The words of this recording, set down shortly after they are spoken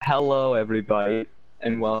Hello, everybody,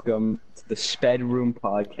 and welcome to the Sped Room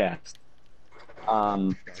podcast.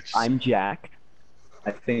 I'm Jack.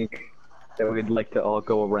 I think that we'd like to all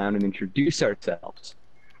go around and introduce ourselves.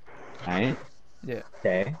 Right? Yeah.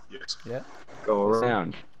 Okay. Yes. Yeah. Go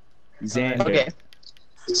around. Xander. Okay.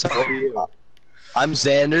 So, I'm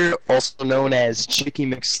Xander, also known as Chicky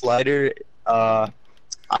McSlider.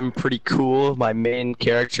 I'm pretty cool. My main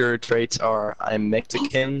character traits are I'm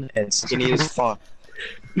Mexican and skinny as fuck.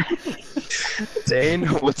 Dane,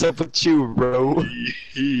 what's up with you, bro?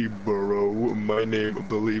 Hey, bro. My name,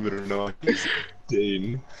 believe it or not, is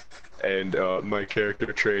Dane. And my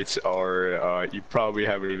character traits are, you probably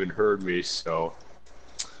haven't even heard me, so...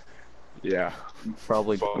 Yeah.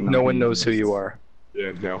 Probably. No one knows who you are.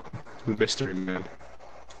 Yeah, no. Mystery man.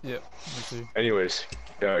 Yep. Let's see. Anyways,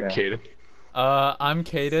 Caden. I'm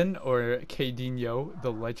Caden, or Cadinho,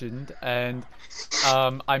 the legend, and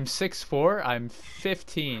I'm 6'4". I'm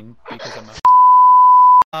 15 because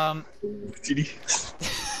I'm a. Did he?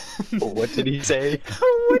 What did he say?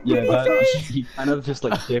 Yeah, he kind of just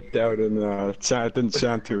like dipped out and it didn't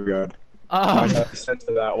sound too good. I have to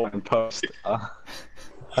censor that one in post. I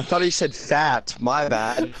thought he said fat. My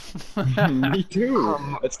bad. Me too.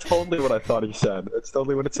 That's totally what I thought he said. That's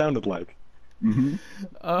totally what it sounded like.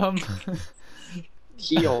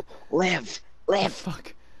 Heal. Live.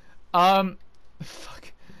 Fuck.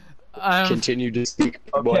 Fuck. Continue to speak.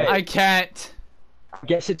 Okay. I can't. I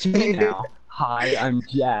guess it's me now. Hi, I'm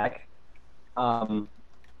Jack.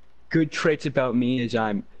 Good traits about me is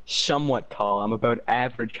I'm somewhat tall. I'm about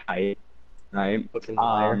average height. Right? Fucking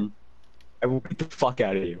liar. I will beat the fuck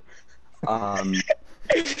out of you.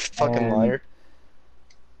 Fucking and liar.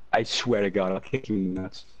 I swear to God, I'll kick you in the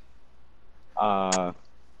nuts.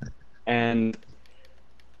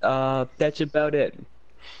 That's about it.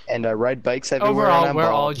 And I ride bikes everywhere. Overall, and I'm we're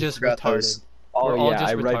bald. all just Forgot retarded. those. Oh We're all yeah,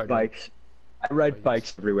 just I ride retarded. bikes. I ride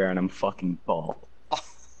bikes everywhere, and I'm fucking bald.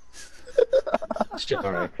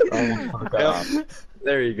 Alright. Yep.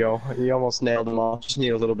 There you go. You almost nailed them all. Just need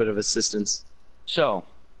a little bit of assistance. So,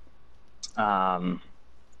 what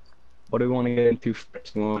do we want to get into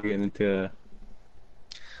first? We want to get into.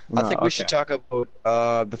 I think we should talk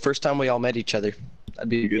about the first time we all met each other. That'd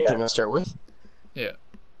be a good thing to start with. Yeah.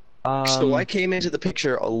 So I came into the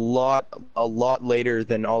picture a lot later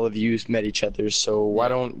than all of you met each other. So why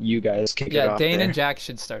don't you guys kick it Yeah. off? Dane there? and Jack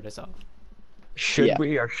should start us off. Should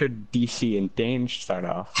we, or should DC and Dane start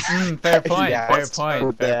off? Fair point. Yeah, fair let's start point.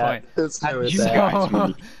 with Fair that. point. Let's start with you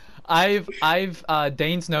that. guys meet?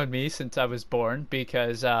 Dane's known me since I was born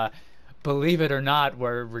because, believe it or not,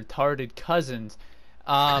 we're retarded cousins.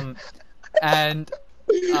 And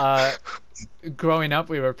growing up,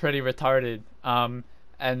 we were pretty retarded.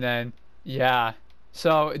 And then, yeah.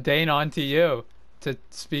 So, Dane, on to you to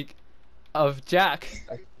speak of Jack.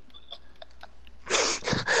 I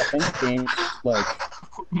think Dane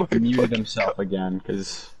muted himself again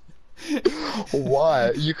because.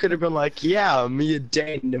 Why? You could have been like, yeah, me and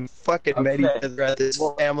Dane fucking met each other at this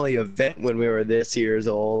family event when we were this years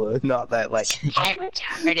old. Not that, like, I'm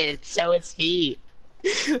retarded, so is he.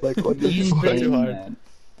 Like, what the fuck?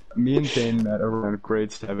 Me and Dane met around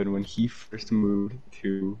grade 7 when he first moved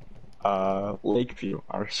to Lakeview,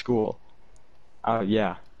 our school.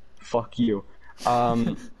 Yeah. Fuck you.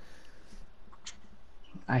 I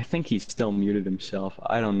think he still muted himself.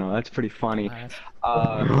 I don't know. That's pretty funny.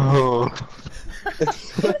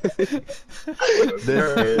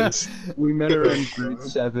 There it is. We met around grade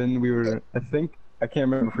 7. I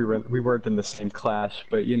can't remember if we weren't in the same class,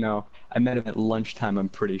 but you know, I met him at lunchtime. I'm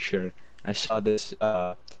pretty sure. I saw this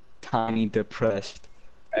tiny, depressed,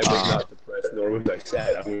 I was not depressed, nor was I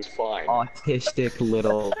sad. I was fine. autistic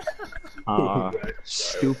little,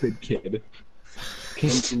 stupid kid.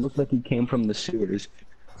 He looked like he came from the sewers.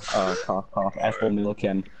 Cough, cough. Ethel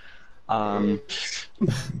Milken.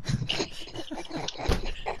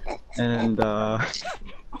 And oh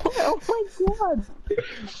my God!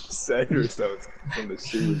 Xander sounds from the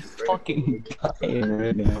shoes. Fucking dying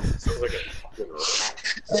right now. Sounds like a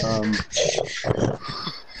fucking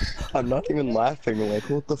I'm not even laughing. Like,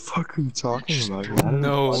 what the fuck are you talking about?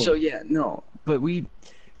 No. So yeah, no. But I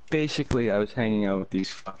was hanging out with these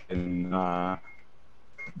fucking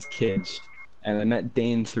kids, and I met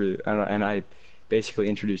Dane and I basically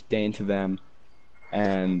introduced Dane to them,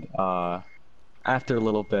 and after a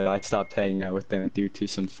little bit, I stopped hanging out with them due to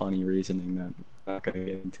some funny reasoning that I'm not gonna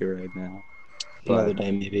get into right now. But Another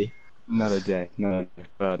day, maybe. Another day.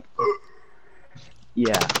 But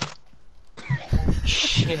yeah.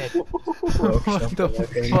 Shit. What the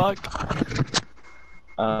fuck?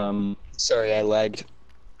 Sorry, I lagged.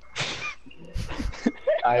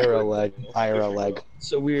 IRL leg. IRL leg.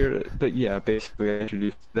 So we're, but yeah, basically I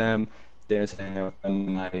introduced them, Dennis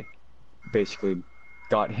and I basically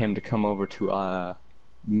got him to come over to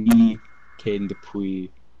me, Caden Dupuy,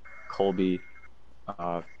 Colby,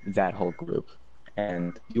 that whole group.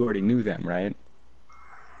 And you already knew them, right?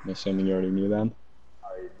 I'm assuming you already knew them?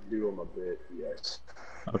 I knew him a bit, yes.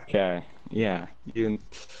 Okay, yeah. He,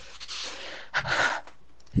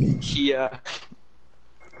 so, yeah.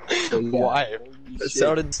 Why? It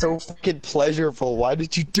sounded so fucking pleasurable. Why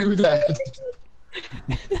did you do that?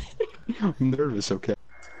 I'm nervous, okay.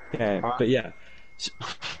 Yeah, but yeah.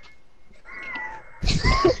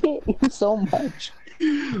 So much.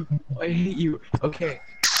 I hate you. Okay.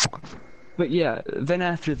 But yeah, then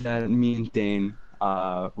after that, me and Dane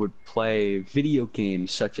would play video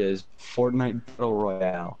games such as Fortnite Battle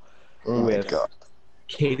Royale Oh with my god.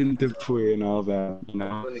 Caden Dupuy and all that. You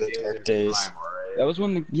know, The dark days. that was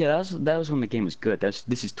when that was when the game was good. This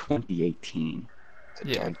is 2018.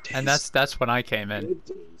 Yeah, Dark days. and that's when I came in.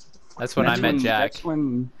 That's when I met Jack. That's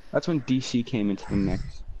when DC came into the mix.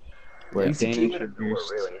 Where He's Dane really.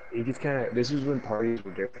 introduced. He just kind of. This was when parties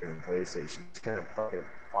were different in PlayStation. He just kind of fucking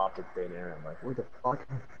popped a thin air. I'm like, what the fuck?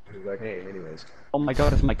 He was like, hey, anyways. Oh my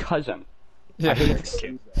god, it's my cousin. Yeah. I hate this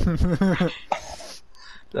kid.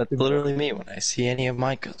 That's literally me when I see any of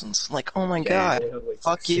my cousins. I'm like, oh my god,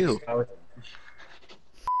 fuck you.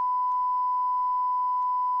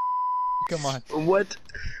 Come on. What?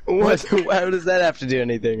 What? How does that have to do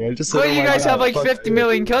anything? I just said, Well, oh you my guys God, have like fuck 50 you.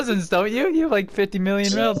 million cousins, don't you? You have like 50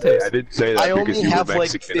 million relatives. I didn't say that I because only you have, were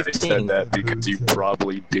like, Mexican. I 15. said that because you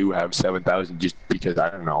probably do have 7,000 just because, I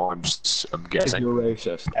don't know, I'm guessing. You're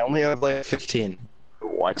racist. I only have like 15.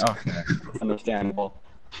 What? Okay, understandable.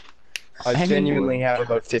 I genuinely have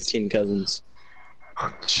about 15 cousins.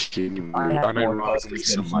 Genuinely, I have more unironically cousins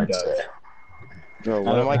so than he much. does. Bro,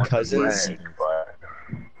 one of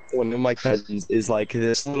my cousins is like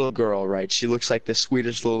this little girl, right? She looks like the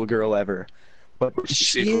sweetest little girl ever. But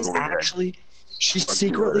she is actually, she's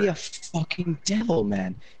secretly a fucking devil,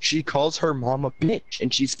 man. She calls her mom a bitch,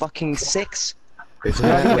 and she's fucking 6.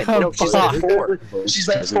 No, she's like 4. She's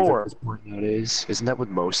like 4. Isn't that with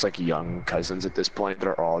most like young cousins at this point?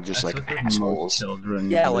 They're all just like assholes.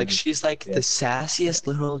 Children. Yeah, like she's like the sassiest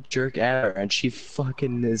little jerk ever, and she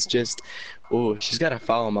fucking is just, oh, she's got a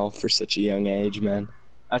foul mouth for such a young age, man.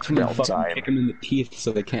 That's when you Well fucking timed. kick them in the teeth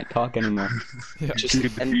so they can't talk anymore. Yeah. Just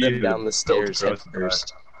send them down the stairs head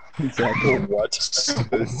first. Exactly. What?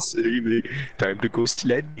 Time to go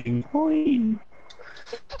sledding. Boing.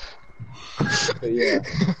 Yeah.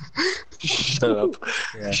 Shut up.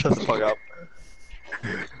 Yeah. Shut the fuck up.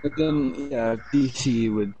 But then, yeah,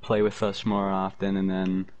 DC would play with us more often, and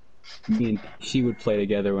then me and she would play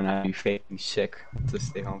together when I'd be faking sick to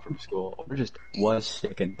stay home from school, or just was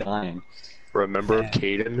sick and dying. Remember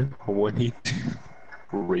Caden when he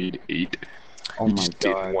grade 8? Oh He my just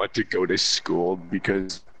god. didn't want to go to school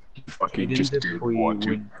because he fucking just didn't want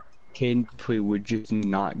to. Caden Dupuy would just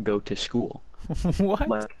not go to school. What?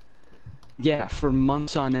 Like, yeah, for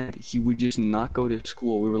months on end, he would just not go to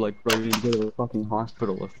school. We were like, bro, you need to go to the fucking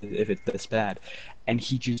hospital if it's this bad, and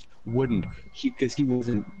he just wouldn't. Because he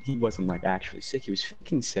wasn't like actually sick. He was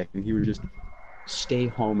fucking sick, and he would just stay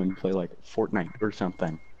home and play like Fortnite or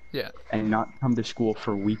something. Yeah. And not come to school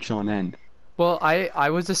for weeks on end. Well, I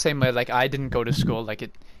was the same way. Like, I didn't go to school like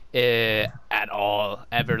at all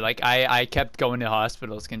ever. Like, I kept going to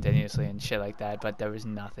hospitals continuously and shit like that, but there was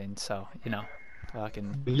nothing. So, you know,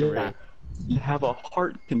 fucking. Yeah. You have a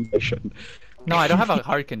heart condition. No, I don't have a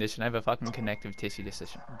heart condition. I have a fucking connective tissue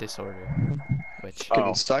disorder, which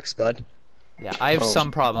Fucking sucks, bud. yeah, I have some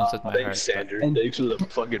problems with my heart. Thanks, Xander. And- Thanks for the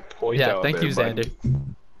fucking point Yeah, out thank there, you, bud.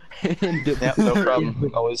 Xander. And Yeah, no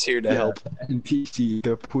problem. Always here to help. And PC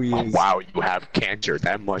Dupuy Oh, is wow, you have cancer.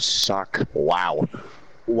 That must suck. Wow.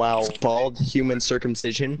 Wow, bald human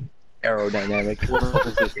circumcision, aerodynamic.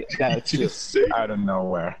 that's just out of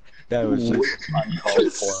nowhere. That was just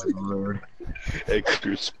uncalled for, Lord.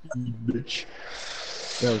 Extra speed, bitch.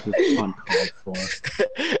 That was just uncalled for.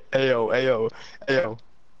 Ayo, ayo, ayo.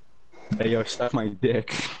 Hey, yo, suck my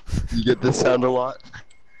dick. You get this sound a lot?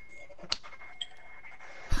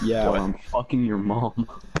 Yeah, What? I'm fucking your mom.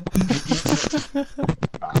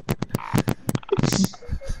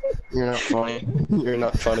 You're not funny. You're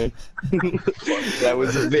not funny. That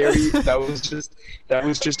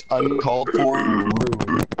was just uncalled for.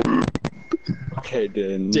 Okay,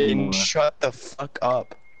 Dane. Dane, shut the fuck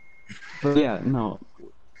up. But yeah, no.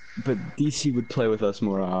 But DC would play with us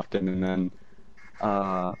more often, and then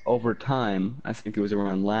over time, I think it was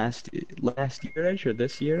around last year-ish or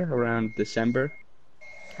this year, around December,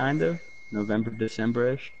 kind of November,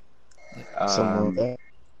 December-ish. Something like that.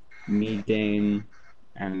 me, Dane,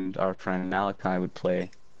 and our friend Malachi would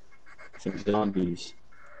play some zombies.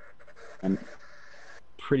 I'm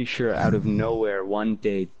pretty sure out of nowhere one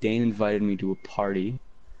day Dane invited me to a party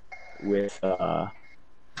with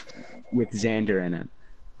Xander in it,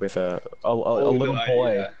 with a little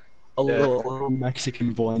boy, yeah. a little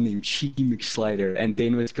Mexican boy named Cheeky McSlider, and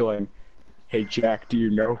Dane was going, "Hey Jack, do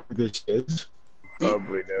you know who this is?"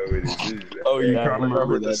 Probably know who this is. Oh, you Yeah, I can't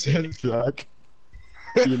remember this is, Jack.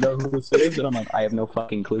 Do you know who this is? And I'm like, I have no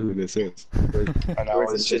fucking clue who this is. And I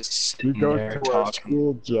was just sitting there talking.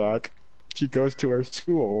 school, Jack. She goes to our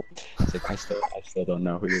school. It's like, I still don't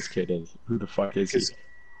know who this kid is. Who the fuck is he?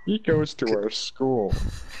 He goes to our school.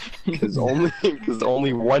 Because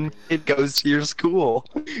only one kid goes to your school.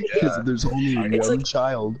 Because there's only It's one like-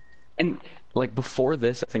 child. And like before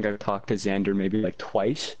this, I think I've talked to Xander maybe like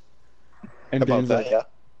twice. And About Dane's that, like, yeah.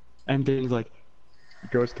 and Dane's like, he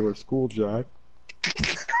goes to our school, Jack.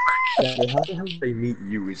 How the hell did they meet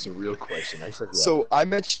you is the real question. I said that. So I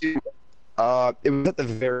met you. It was at the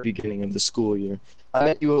very beginning of the school year. I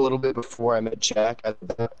met you a little bit before I met Jack.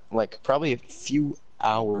 Like probably a few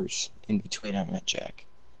hours in between I met Jack.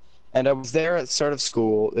 And I was there at the start of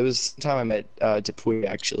school. It was the time I met Dupuy,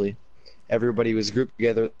 actually. Everybody was grouped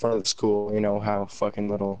together in front of the school. You know how fucking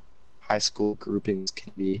little high school groupings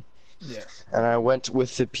can be. Yeah. And I went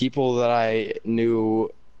with the people that I knew.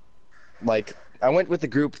 Like, I went with the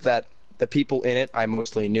group that the people in it I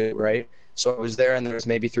mostly knew, right? So I was there, and there was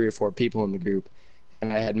maybe 3 or 4 people in the group.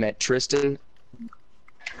 And I had met Tristan.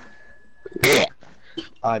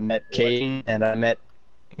 I met Caden, and I met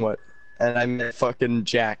And I met fucking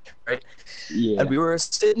Jack, right? Yeah. And we were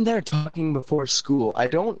sitting there talking before school. I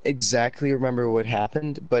don't exactly remember what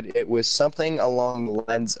happened, but it was something along the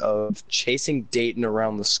lines of chasing Dayton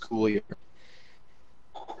around the school year.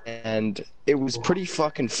 And it was pretty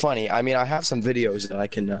fucking funny. I mean, I have some videos that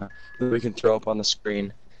that we can throw up on the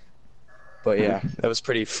screen. But yeah, that was a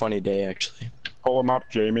pretty funny day, actually. Pull him up,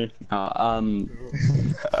 Jamie. There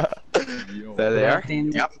they are.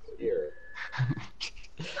 Yep.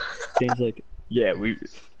 Dane's like, yeah,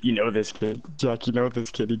 you know this kid. Jack, you know this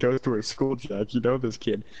kid. He goes to our school, Jack. You know this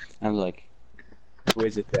kid. And I'm like, who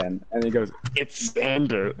is it then? And he goes, it's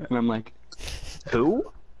Xander. And I'm like,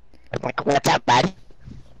 who? I'm like, what's up, bud?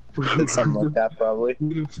 Something like that, probably.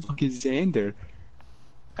 Who the fuck is Xander?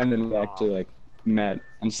 And then we actually like met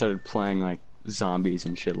and started playing like zombies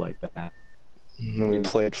and shit like that. And then we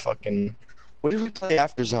played fucking... What did we play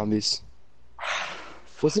after zombies?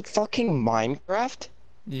 Was it fucking Minecraft?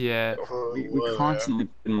 Yeah. We constantly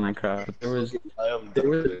played Minecraft. But there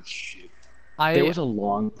was a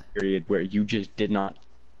long period where you just did not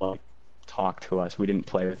like talk to us. We didn't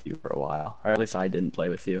play with you for a while, or at least I didn't play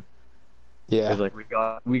with you. Yeah. It was like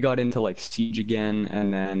we got into like Siege again,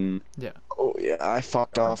 and then Oh yeah, I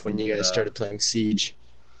fucked off when you guys started playing Siege.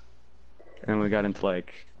 we got into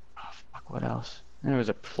like fuck, what else? And there was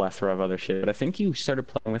a plethora of other shit. But I think you started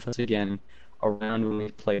playing with us again around when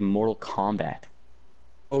we played Mortal Kombat.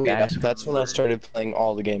 Oh yeah, that's when I started playing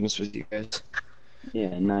all the games with you guys.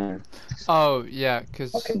 Yeah, no. Oh yeah,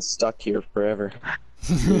 cause Fucking stuck here forever.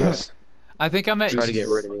 I think I met. Try to get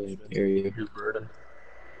rid of me. Hear you. Your burden.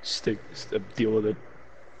 Deal with it.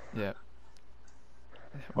 Yeah.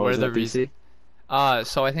 What What are was the that, reasons? DC?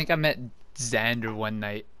 So I think I met Xander one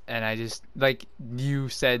night, and I just like you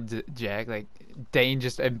said, Jack, like Dane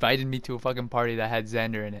just invited me to a fucking party that had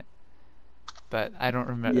Xander in it. But I don't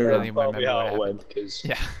really remember what happened. Cause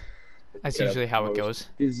Yeah, that's usually how it goes.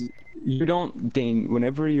 Is you don't, Dane,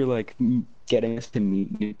 whenever you're like getting us to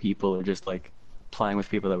meet new people or just like playing with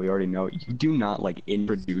people that we already know, you do not like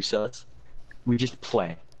introduce us. We just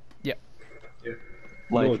play. Yep.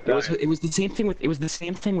 Like it was the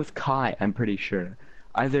same thing with Kai, I'm pretty sure.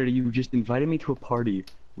 Either you just invited me to a party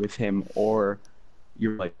with him, or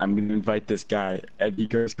you're like, I'm gonna invite this guy and he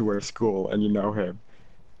goes to our school and you know him.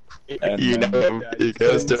 And You know him. He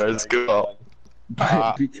goes to our school.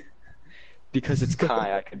 Because it's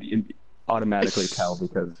Kai, I could automatically tell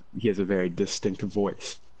because he has a very distinct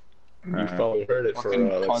voice. you've probably heard it for Fucking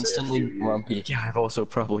let's say, a constantly few years. grumpy. Yeah, I've also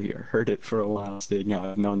probably heard it for a while. Seeing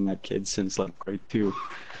I've known that kid since like grade 2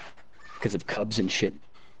 because of Cubs and shit.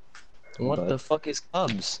 What the fuck is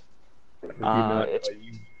Cubs? It's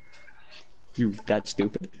you that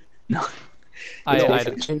stupid. No, I yeah,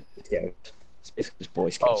 it's basically just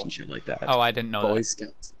Boy Scouts and shit like that. I didn't know Boy that.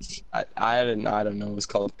 Scouts. I don't know. It was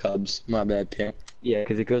called Cubs. My bad, Pam. Yeah,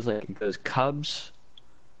 because it goes Cubs,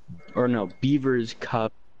 or no, Beavers,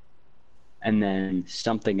 Cubs, and then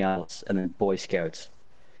something else, and then Boy Scouts.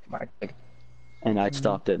 And I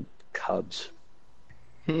stopped at Cubs.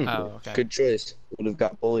 Oh, okay. Good choice. Would have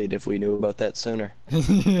got bullied if we knew about that sooner.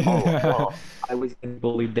 Well, I was getting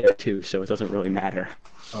bullied there too, so it doesn't really matter.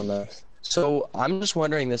 Oh no. So I'm just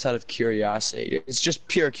wondering this out of curiosity. It's just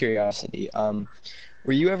pure curiosity.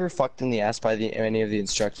 Were you ever fucked in the ass by any of the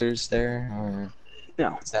instructors there, or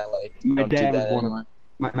No, is that like my don't do dad that was anymore?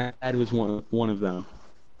 my dad was one of them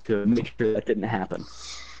to make sure that didn't happen.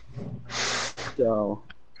 So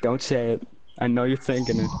don't say it. I know you're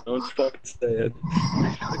thinking it. Don't fucking say it.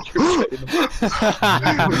 I know what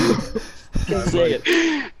you're saying. Don't say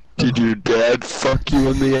it. Did your dad fuck you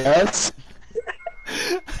in the ass?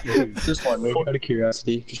 Just wondering out of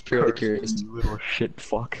curiosity. Just purely curious. You little shit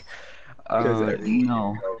fuck. Because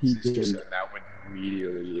No, he it's just didn't. that would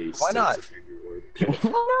immediately. Why not?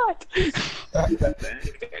 Why not?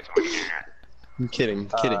 I'm kidding.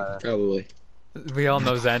 Probably. We all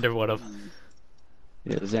know Xander would have.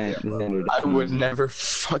 Yeah, Xander. I would never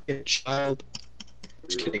fuck a child.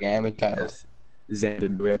 Just kidding. I am a child.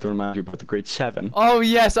 Xander, we have to remind you about the grade 7. Oh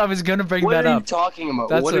yes, I was gonna bring What that are you up. talking about?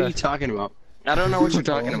 That's What are a- you talking about? I don't know what you're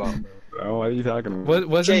talking about. Oh, what are you talking about?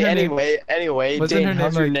 Wasn't Okay, her name anyway, wasn't Dane, her name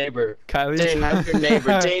how's your like- neighbor? Kylie? Dane, how's your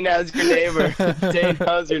neighbor? Dane, how's your neighbor? Dane,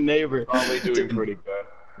 how's your neighbor? Probably doing pretty good.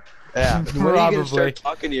 Yeah. When are you gonna Probably. start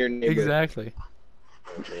talking to your neighbor? Exactly.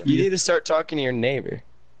 You need to start talking to your neighbor.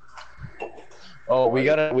 Oh, we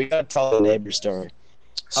gotta tell the neighbor story.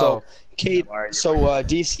 So, Oh. Kate,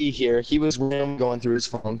 DC here, he was random going through his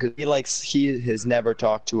phone because he has never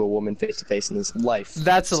talked to a woman face to face in his life.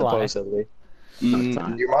 That's a lie. supposedly. it's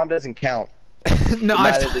not. Your mom doesn't count. No,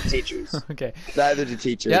 Neither I've... the teachers. Okay. Neither the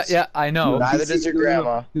teachers. Yeah, I know. Neither does your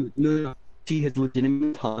grandma. No. She has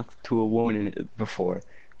legitimately talked to a woman before,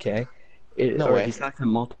 okay? No or way. he's talked to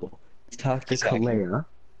multiple. He's talked to Exactly. Kalea.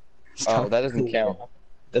 Oh, that doesn't count.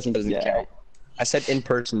 Doesn't count. I said in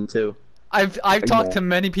person too. I've talked to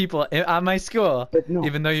many people at my school, But no,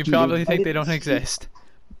 even though you he probably think invited they don't this- exist.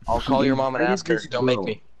 I'll call your mom and invited ask her. this Don't make girl.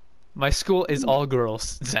 me. My school is all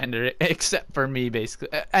girls, Xander, except for me, basically.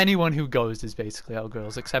 Anyone who goes is basically all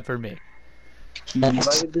girls, except for me. He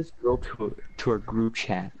invited this girl to our group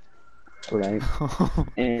chat, right?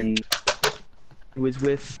 And it was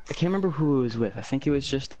with, I can't remember who it was with. I think it was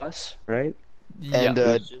just us, right? And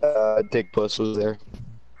Yeah. Dick Puss was there.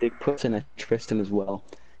 Dick Puss and Tristan as well.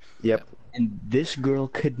 Yep. And this girl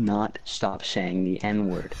could not stop saying the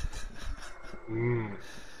N-word.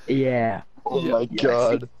 Yeah. Oh Yeah. my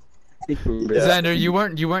god. I think we remember Yeah. that. Xander, you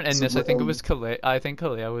weren't in So this. I think it what- was Kalea. I think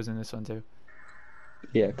Kalea was in this one too.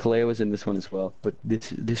 Yeah, Kalea was in this one as well. But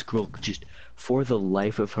this girl just, for the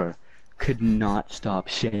life of her, could not stop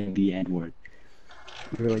saying the N-word.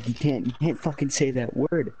 We were like, you can't fucking say that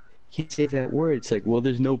word. You can't say that word. It's like, well,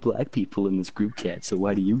 there's no black people in this group chat, so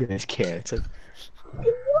why do you guys care? It's like,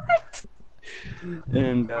 what?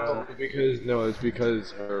 And It's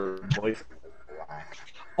because her boyfriend is black.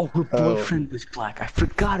 oh, her boyfriend was black. I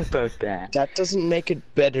forgot about that. That doesn't make it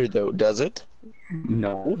better though, does it?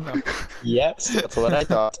 No. Yes, that's what I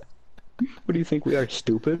thought. What do you think we are,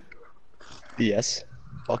 stupid? Yes.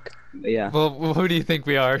 Fuck. Yeah. Well, who do you think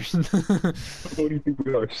we are? What do you think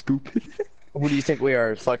we are, stupid? Who do you think we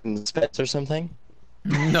are, fucking Spets or something?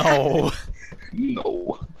 No.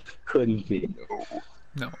 No. Couldn't be.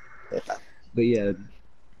 No. But yeah,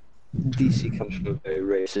 DC comes from a very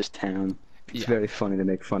racist town. It's Yeah. very funny to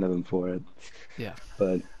make fun of them for it. Yeah.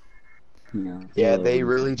 But, you know. Yeah, well, they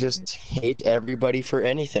really just hate everybody for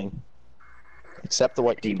anything. Except the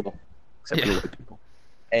white people. Except for Yeah. the white people.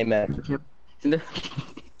 Amen.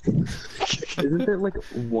 Isn't there like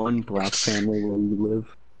one black family where you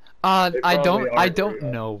live? I probably don't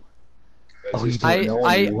are, know. Oh, you I, don't know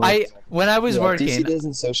I, anyone? I, when I was Yeah, DC working,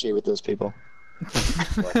 doesn't associate with those people.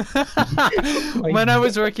 when I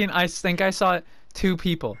was working, I think I saw 2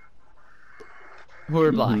 people who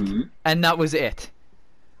were black, Mhm. and that was it.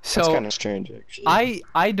 That's So kind of strange, actually.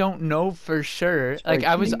 I don't know for sure. Like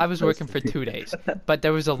I was working for 2 days, but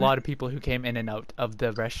there was a lot of people who came in and out of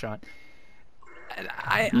the restaurant.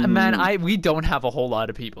 And we don't have a whole lot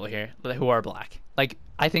of people here who are black. Like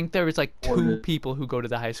I think there was like 2 people who go to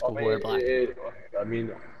the high school who are black. I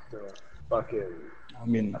mean, fucking. I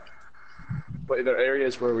mean, But the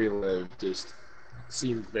areas where we live just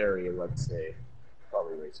seem very, let's say,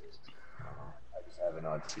 probably racist. I just have an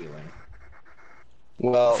odd feeling.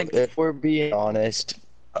 Well, if we're being honest,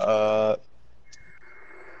 the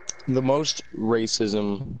most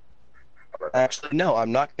racism. Actually, no,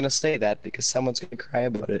 I'm not gonna say that because someone's gonna cry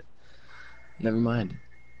about it. Never mind.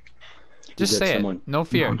 Just get say someone- it. No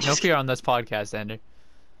fear. No fear on this podcast, Ender.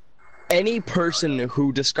 Any person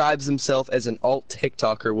who describes himself as an alt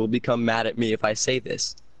TikToker will become mad at me if I say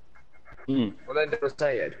this. Mm. Well, then don't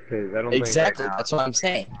say it, because I don't Exactly. think That's what I'm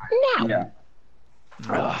saying. Yeah.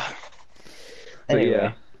 Ugh. But Anyway.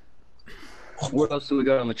 yeah. What else do we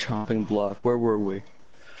got on the chopping block? Where were we?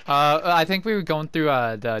 I think we were going through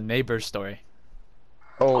the neighbor story.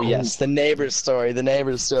 Oh yes, the neighbor's story. The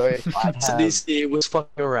neighbor's story. So DC was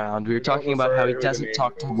fucking around. We were talking about how he doesn't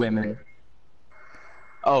talk to women.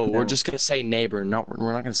 Oh, we're No. just gonna say neighbor. No,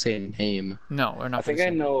 we're not gonna say a name. No, we're not. I think gonna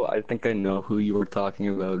I say- know. I think I know who you were talking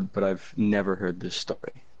about, but I've never heard this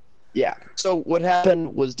story. Yeah. So what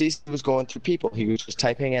happened was DC was going through people. He was just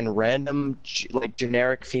typing in random, like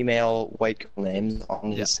generic female white girl names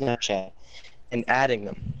on his Snapchat and adding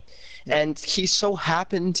them. And he so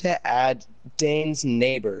happened to add Dane's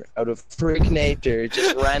neighbor out of freak nature,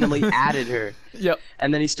 just randomly added her. Yep.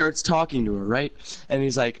 And then he starts talking to her, right? And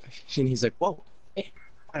he's like, whoa, hey,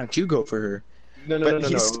 why don't you go for her? No, But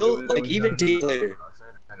he's still, like, even days later.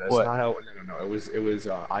 That's What? not how. No. It was.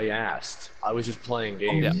 I asked. I was just playing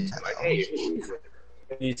games. Yeah. Like, hey, who is it?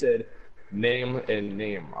 And he said, name and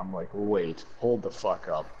name. I'm like, wait, hold the fuck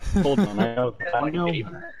up. Hold on, I know. I know.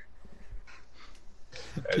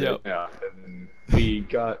 And Yep. then, yeah, and then we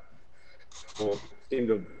got. Well, seemed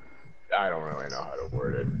to. I don't really know how to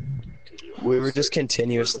word it. We were just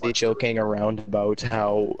continuously joking around about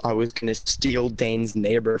how I was gonna steal Dane's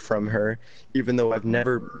neighbor from her, even though I've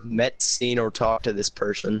never met, seen, or talked to this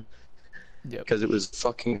person. Yep. Because it was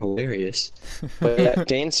fucking hilarious. But yeah,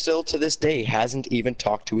 Dane still to this day hasn't even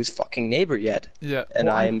talked to his fucking neighbor yet, Yeah. and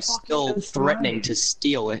Well, I I'm am fucking still just threatening trying. to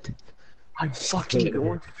steal it. I'm fucking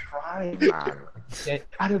going to try, man. And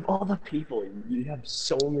out of all the people, you have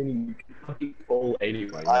so many fucking people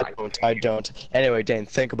anyway. I don't. Anyway, Dane,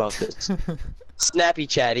 think about this. Snappy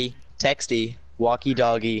chatty, texty, walkie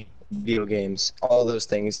doggy, video games, all those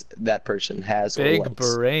things that person has. or Big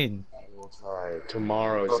likes. brain. We'll try.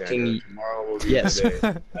 Tomorrow, Fucking- Xander. Tomorrow will be Yes. the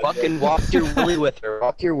day. Fucking walk your willy with her.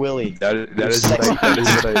 Walk your willy. That is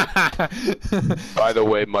what I. By the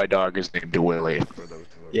way, my dog is named Willie. For those who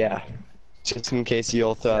are- Yeah. Just in case you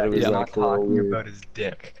all thought it was Yeah. like a little weird. about his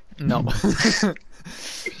dick. No.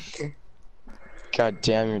 God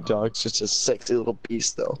damn, your dog's just a sexy little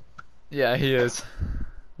beast, though. Yeah, he is.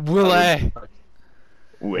 Willie.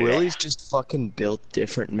 Willie's just fucking built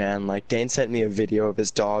different, man. Like, Dane sent me a video of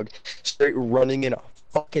his dog straight running in a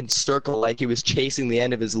fucking circle like he was chasing the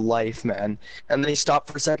end of his life, man. And then he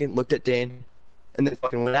stopped for a second, looked at Dane, and then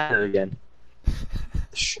fucking went at it again.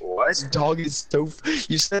 What? His dog is so...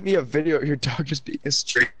 You sent me a video of your dog just being a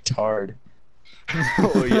straight tard.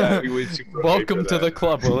 Oh yeah, he was super Welcome hyped to for the that.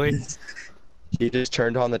 club, Willie. He just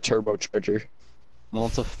turned on the turbocharger. Well,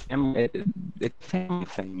 it's a family. It's a family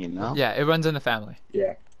thing, you know. Yeah, it runs in the family.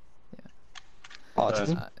 Yeah.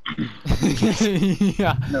 Autism?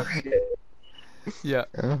 Yeah. No shit. Yeah.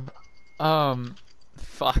 Yeah.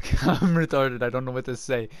 Fuck. I'm retarded. I don't know what to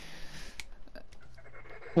say.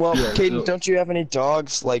 Well, Yeah, Caden, so- don't you have any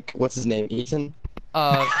dogs? Like, what's his name? Ethan?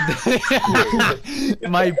 My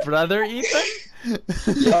brother Ethan?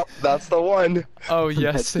 Yep, that's the one. Oh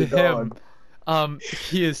yes, the him. dog.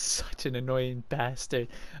 He is such an annoying bastard.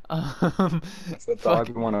 That's the dog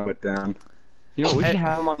we want to put down. You know, we should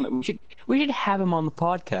have him on. We should have him on the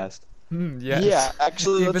podcast. Yes. Yeah,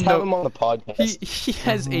 actually, let's Even have though him on the podcast. He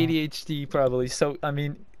has ADHD probably, so I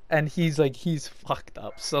mean, and he's fucked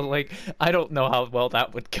up. So like, I don't know how well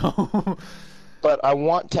that would go. But I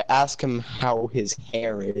want to ask him how his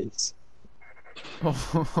hair is.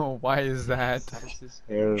 Why is that?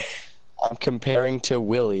 I'm comparing to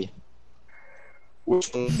Willie. Which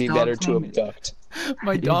one would be Dog's better to name is- abduct?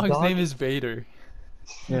 My His dog's dog- name is Vader.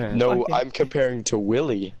 Yeah. No, Okay. I'm comparing to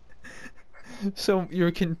Willie. So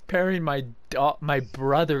you're comparing my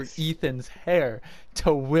brother Ethan's hair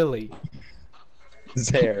to Willie. His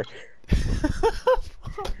hair.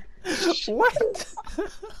 What?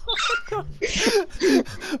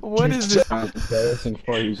 What is this? Sounds embarrassing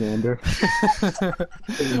for you, Xander.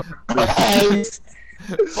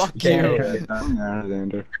 Fuck Damn you. it.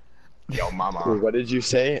 Xander. Yo, mama. What did you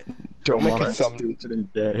say? Don't make a That's thumb. stupid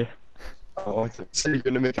and gay. Oh, so you're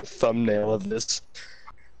gonna make a thumbnail of this.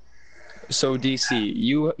 So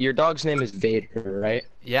DC, your dog's name is Vader, right?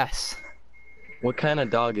 Yes. What kind of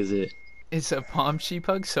dog is it? It's a Pomsky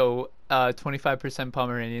pug, so 25%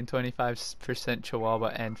 Pomeranian, 25% Chihuahua,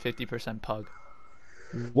 and 50% pug.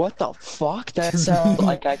 What the fuck? That sounds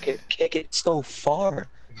like I could kick it so far.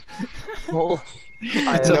 Oh,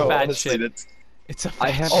 It's know, a bad honestly, shit. that's- It's a I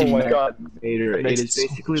bad have Oh shit. my met God. Vader. That It makes is it so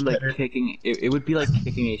basically much like better. kicking. It would be like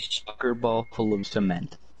kicking a soccer ball full of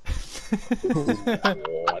cement.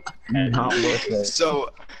 What? Not worth it. So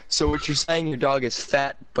what you're saying? Your dog is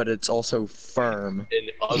fat, but it's also firm.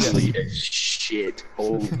 And ugly as shit. shit.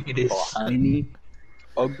 Oh, It is tiny,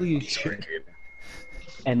 ugly as shit,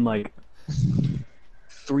 fuck. and like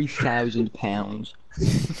 3,000 pounds.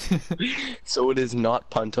 So it is not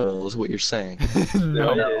puntable, is what you're saying.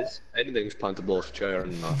 No, No. it is. Anything's puntable if you are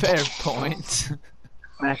not. Fair point.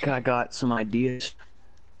 That guy got some ideas.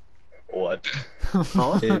 What?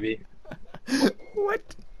 Maybe.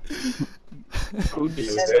 What?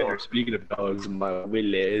 Speaking of dogs, my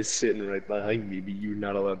Willie is sitting right behind me, but you're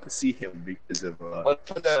not allowed to see him because of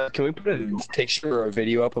Can we put a picture or a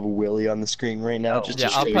video up of Willie on the screen right now? Just Yeah,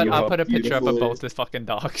 to I'll show put you I'll how put a picture up of beautiful both the fucking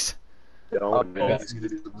dogs. no, man, okay. he's gonna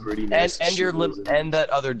do pretty nice and your shit. little and that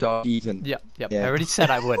other dog Ethan. Yep. I Yeah. already said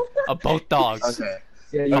I would. Of both dogs. Okay.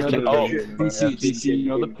 Yeah, you Okay, know oh, DC, you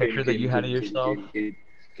know the picture that you had of yourself?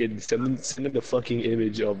 Send him the fucking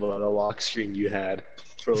image of the lock screen you had.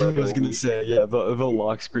 For I like was a gonna week. say, yeah, the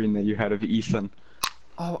lock screen that you had of Ethan.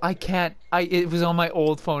 Oh, I can't. It was on my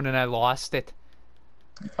old phone and I lost it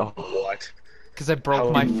Oh, What? because I broke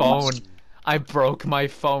How my you phone. lost I broke my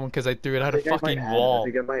phone because I threw it at a fucking wall.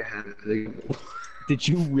 I might have it. did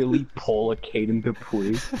you really pull a Caden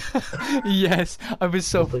Dupuy? Yes, I was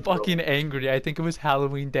so fucking angry. I think it was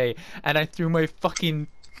Halloween day, and I threw my fucking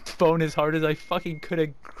phone as hard as I fucking could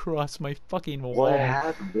across my fucking wall. What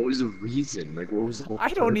happened? What was the reason? Like, what was the whole I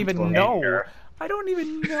don't purpose even of know. anger? I don't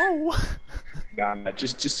even know. Nah,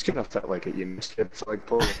 just kind of felt like it. You know, just felt like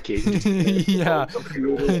pulling a kid. Yeah.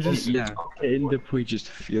 I just- Yeah, Caden Dupuy just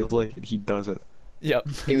feels like he does it. Yep.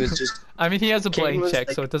 He was just I mean, he has a Caden blank was check,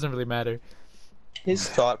 like- so it doesn't really matter. his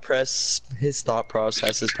thought process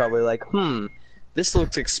is probably like, this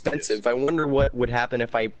looks expensive. I wonder what would happen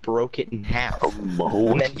if I broke it in half.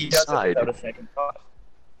 And then he does it without a second thought.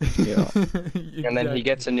 Yeah. And then he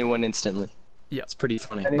gets a new one instantly. Yeah. It's pretty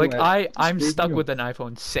funny. Like Anyway, I'm speaking stuck of- with an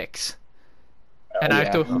iPhone 6, and I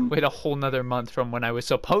have to wait a whole nother month from when I was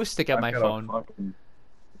supposed to get my phone.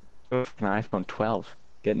 An iPhone 12.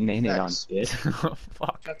 Getting in it on Nice. it. Oh,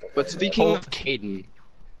 fuck. But speaking of Caden,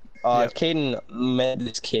 Caden met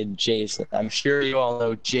this kid Jason. I'm sure you all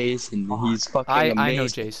know Jason. He's fucking amazing. I know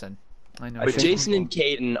Jason. I know. But Jason. Jason and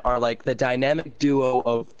Caden are like the dynamic duo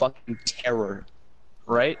of fucking terror,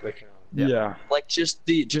 right? Yeah. Yeah. Like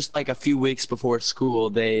just like a few weeks before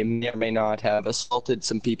school, they may or may not have assaulted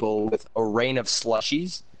some people with a rain of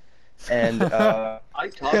slushies, and I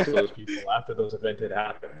talked to those people after those events had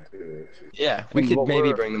happened. Too. yeah, we And could what maybe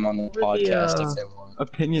were- bring them on the what were the, podcast if they want.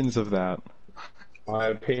 Opinions of that. My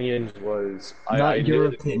opinion was Not I your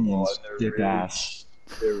knew the people opinions, and they're dick really- ass.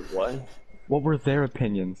 They're what? What were their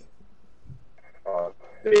opinions?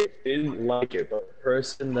 They didn't like it, but the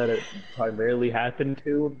person that it primarily happened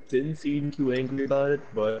to didn't seem too angry about it.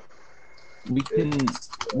 But We can.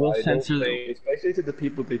 We'll I don't censor. think, especially to the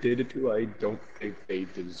people they did it to. I don't think they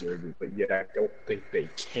deserve it, but yet I don't think they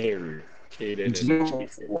cared. Caden Do you know and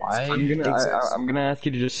Jason. why? I'm gonna ask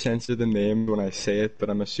you to just censor the names when I say it, but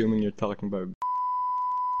I'm assuming you're talking about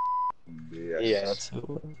Yes. Yeah, that's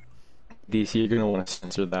DC. You're gonna want to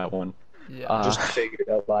censor that one. Yeah. just figure it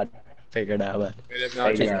out, bud. Figure it out, bud. And if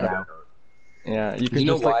not, Figure just it out. Yeah, you can. You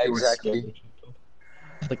know just, like, why do a exactly? skip.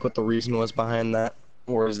 Like what the reason was behind that,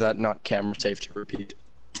 or is that not camera safe to repeat?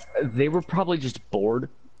 They were probably just bored.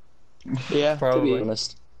 Yeah, to Probably. be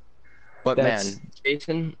honest. But That's- man,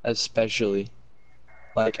 Jason especially.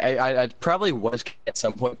 Like I probably was at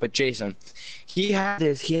some point, but Jason, he had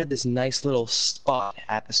this nice little spot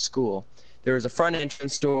at the school. There was a front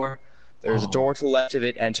entrance door, there's a door to the left of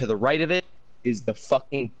it, and to the right of it is the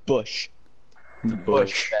fucking bush. The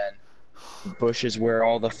Bush, man. The bush is where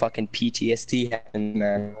all the fucking PTSD happens,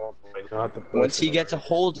 man. Oh my God, the Once he person- gets a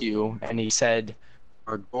hold of you and he said,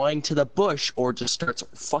 "We're going to the bush," or just starts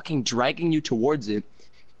fucking dragging you towards it,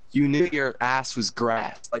 you knew your ass was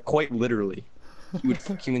grass. Like quite literally, he would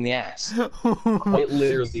fuck you in the ass. Quite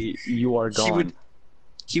literally, you are gone.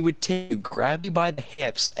 He would take you, grab you by the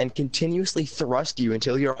hips, and continuously thrust you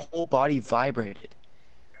until your whole body vibrated.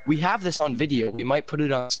 We have this on video. We might put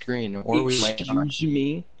it on screen, or we might not. Excuse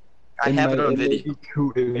me. I have it on may video.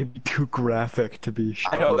 be it may be too graphic to be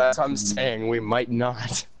shown. I know, that's what I'm saying. We might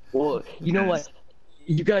not. Well, you know what?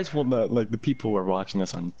 You guys will know, like, the people who are watching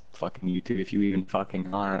this on fucking YouTube, if you even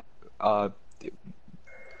fucking are,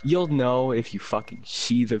 you'll know if you fucking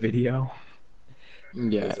see the video.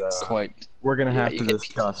 Yeah, Is, it's quite. We're gonna Yeah, have you to can-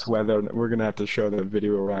 discuss whether we're gonna have to show the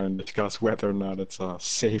video around and discuss whether or not it's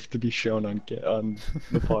safe to be shown on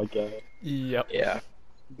the podcast. Yep. Yeah.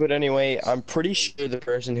 But anyway, I'm pretty sure the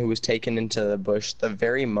person who was taken into the bush the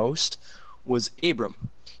very most was Abram.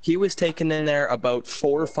 He was taken in there about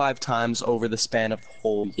 4 or 5 times over the span of the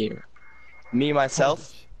whole year. Me,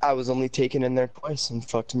 myself, I was only taken in there twice and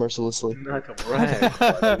fucked mercilessly. Not a brag.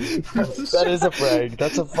 That is a brag.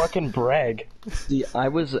 That's a fucking brag. See, I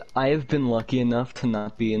have been lucky enough to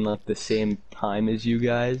not be in like the same time as you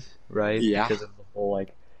guys, right? Yeah. Because of the whole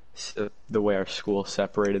like the way our school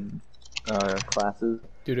separated classes.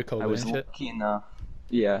 Due to I COVID was and shit. lucky enough.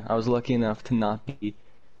 Yeah, I was lucky enough to not be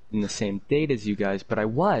in the same date as you guys, but I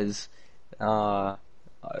was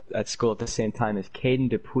at school at the same time as Caden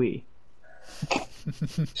Dupuis.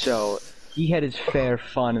 So he had his fair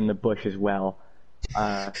fun in the bush as well.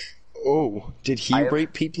 Oh, did he I-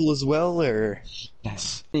 rape people as well, or?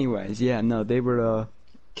 Yes. Anyways, yeah, no, they were.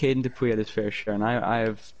 Caden Dupuis had his fair share, and I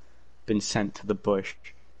have been sent to the bush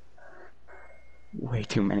way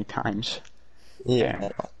too many times. Yeah.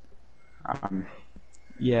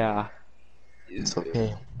 Yeah,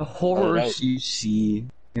 Okay. the horrors you see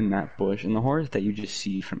in that bush, and the horrors that you just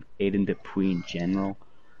see from Caden Dupuis in general,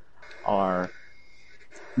 are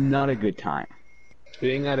not a good time.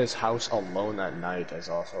 Being at his house alone at night is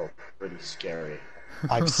also pretty scary.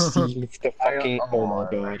 I've seen the fucking. Oh my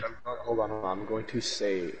god. Hold on. I'm going to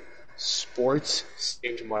say, sports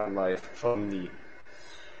saved my life from the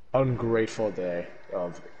ungrateful day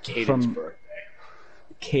of Caden's From- birthday.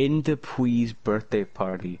 Caden Dupuis' birthday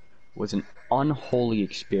party was an unholy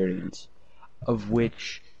experience, of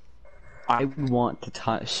which I would want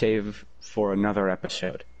to save for another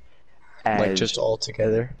episode. Like As just all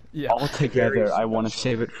together. Yeah. altogether, I want to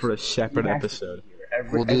save it for a separate episode.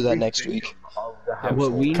 We'll do that next week. Yeah,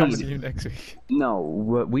 What we coming need- to you next week. No,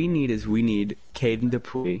 what we need is Caden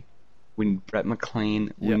Dupuis, we need Brett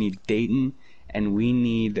McLean, we Yep. need Dayton, and we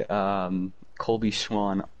need Colby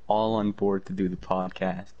Swan all on board to do the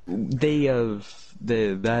podcast.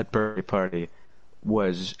 That birthday party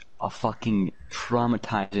was a fucking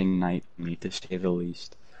traumatizing night for me, to say the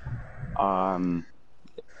least.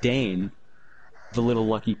 Dane, the little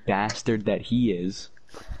lucky bastard that he is,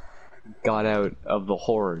 got out of the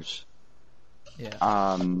horrors.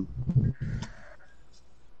 Yeah.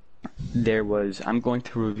 There was, I'm going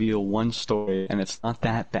to reveal one story, and it's not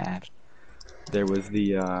that bad. There was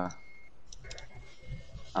the,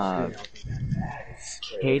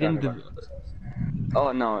 Caden,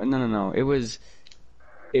 oh no,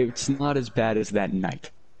 it's not as bad as that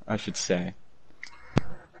night, I should say.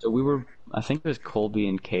 So I think it was Colby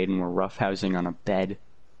and Caden were roughhousing on a bed,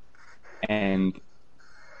 and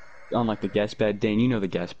on like the guest bed. Dane, you know the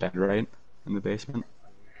guest bed, right? In the basement?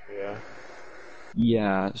 Yeah.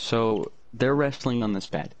 Yeah, so they're wrestling on this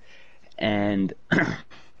bed, and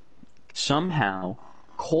somehow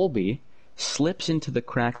Colby slips into the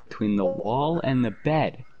crack between the wall and the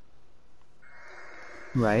bed.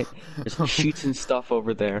 Right? There's sheets and stuff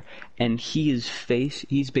over there, and he's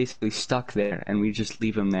basically stuck there, and we just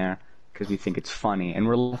leave him there because we think it's funny, and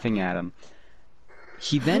we're laughing at him.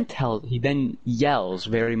 He then yells,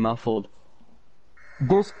 very muffled,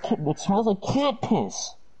 "It smells like cat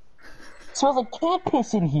piss! It smells like cat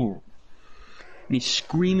piss in here!" And he's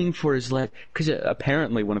screaming for his life, because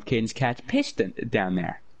apparently one of Caden's cats pissed down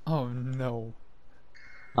there. Oh no.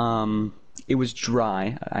 It was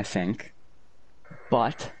dry, I think,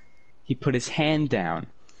 but he put his hand down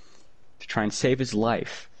to try and save his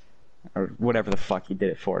life, or whatever the fuck he did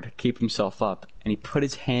it for, to keep himself up, and he put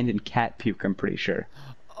his hand in cat puke, I'm pretty sure.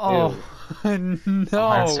 Oh no.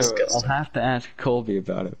 I'll have to ask Colby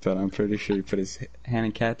about it, but I'm pretty sure he put his hand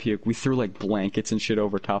in cat puke. We threw like blankets and shit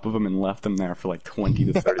over top of him and left him there for like 20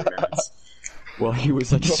 to 30 minutes. While he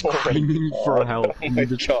was like screaming for help. Oh my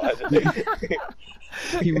god.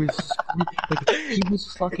 He was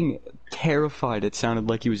fucking terrified. It sounded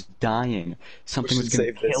like he was dying. Something We was should gonna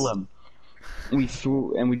save this. kill him. We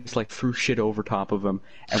just like threw shit over top of him,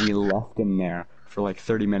 and we left him there for like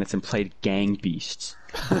 30 minutes and played Gang Beasts.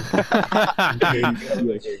 Like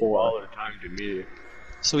four. Time to me.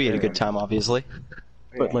 So we had a good time, obviously.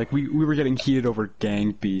 But like we were getting heated over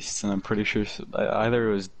Gang Beasts, and I'm pretty sure either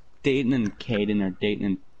it was Dayton and Caden, or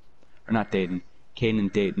Caden and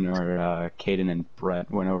Dayton, or Caden and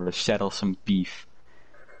Brett went over to settle some beef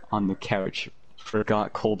on the couch.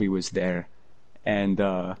 Forgot Colby was there, and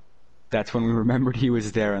that's when we remembered he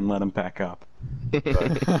was there and let him back up.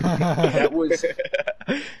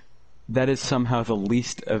 That is somehow the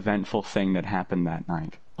least eventful thing that happened that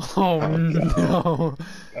night. Oh no.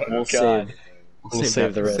 We'll God. We'll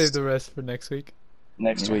save the rest. Save the rest for next week.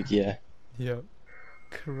 Next week, yeah. Yep.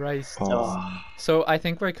 Christ. Oh. So I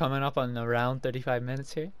think we're coming up on around 35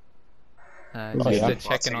 minutes here. Oh, Just yeah. to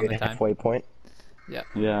check in on the time. Halfway point.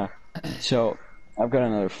 Yeah. So I've got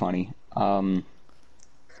another funny. I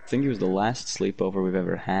think it was the last sleepover we've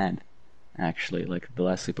ever had. Actually, like the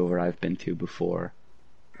last sleepover I've been to before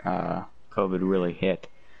COVID really hit.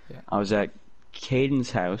 Yeah. I was at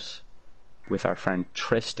Caden's house with our friend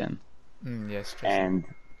Tristan, Yes, Tristan. and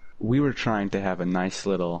we were trying to have a nice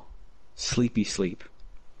little sleepy sleep.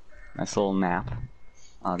 Nice little nap, That's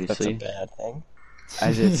a obviously. bad thing.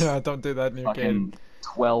 As it's Yeah, don't do that near Caden. fucking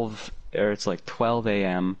 12, or it's like 12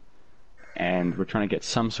 a.m., and we're trying to get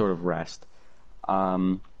some sort of rest.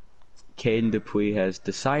 Caden Dupuis has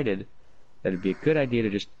decided that it'd be a good idea to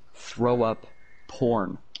just throw up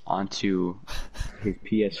porn onto his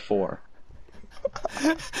PS4.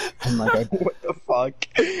 And like, What the fuck?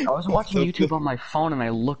 I was watching YouTube on my phone, and I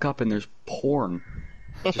look up, and there's porn.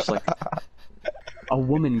 Just like a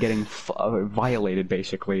woman getting violated,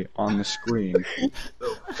 basically, on the screen.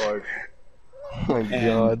 Oh my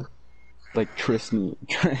god. Like Tristan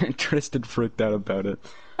freaked out about it.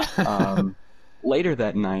 Later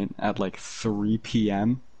that night, at like 3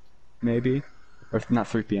 p.m., maybe, or not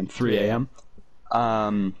 3 p.m., 3 a.m.,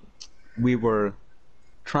 we were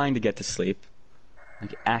trying to get to sleep,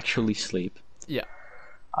 like actually sleep, Yeah.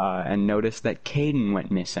 and noticed that Caden went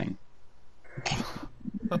missing.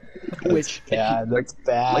 Which bad. That's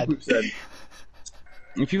bad. Like we said,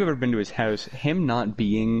 if you've ever been to his house, him not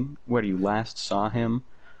being where you last saw him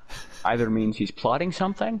either means he's plotting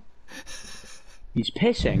something, he's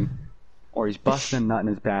pissing, or he's busting a nut in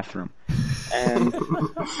his bathroom. And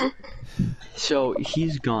so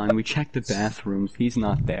he's gone. We checked the bathrooms. He's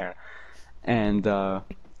not there. And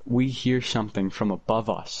we hear something from above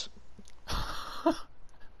us.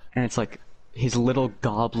 And it's like his little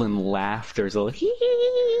goblin laughter is like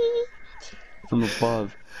from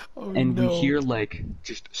above. Oh, And no. we hear like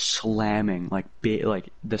just slamming, like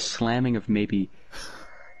the slamming of maybe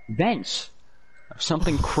vents, of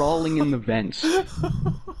something crawling in the vents.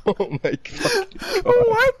 Oh my god.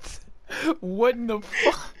 What? What in the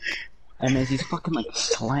fuck? And as he's fucking like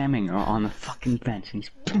slamming on the fucking vents, and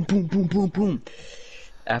he's boom, boom, boom, boom, boom.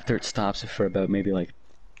 After it stops for about maybe like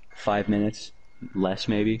 5 minutes, less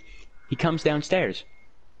maybe, he comes downstairs,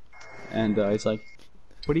 and he's like,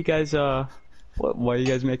 "What are you guys? Why are you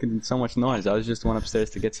guys making so much noise? I was just went upstairs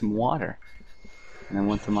to get some water, and I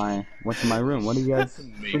went to my room. What are you guys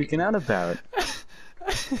freaking out about?"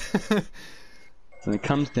 So he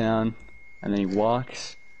comes down, and then he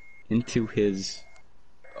walks into his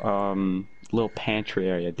little pantry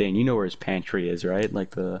area. Dane, you know where his pantry is, right?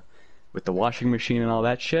 Like with the washing machine and all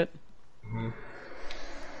that shit. Mm-hmm.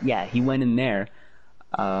 Yeah, he went in there,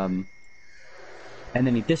 and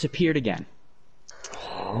then he disappeared again.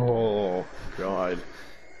 Oh god.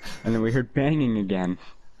 And then we heard banging again.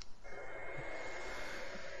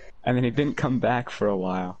 And then he didn't come back for a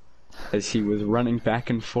while, as he was running back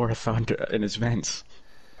and forth in his vents.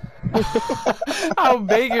 How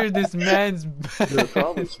big are this man's They're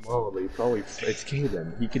probably small, but it's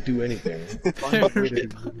Caden. He could do anything. Find a way to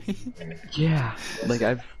do anything. Yeah, like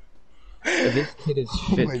this kid has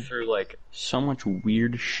fit through like so much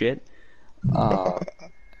weird shit.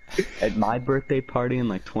 At my birthday party in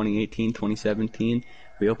like 2018, 2017,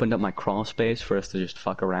 we opened up my crawl space for us to just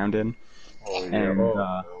fuck around in. Oh, yeah.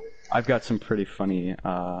 And I've got some pretty funny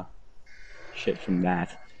shit from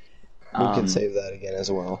that. We can save that again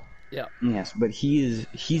as well. Yeah. Yes, but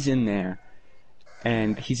he's in there,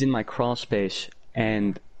 and he's in my crawl space,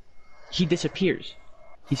 and he disappears.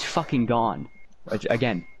 He's fucking gone.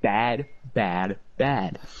 Again, bad, bad,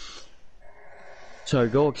 bad. So I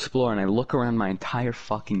go explore, and I look around my entire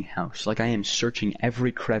fucking house. Like I am searching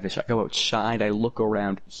every crevice. I go outside, I look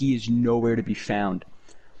around. He is nowhere to be found.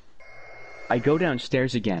 I go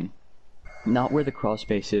downstairs again. Not where the crawl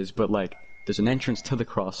space is, but like, there's an entrance to the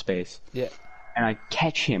crawl space. Yeah. And I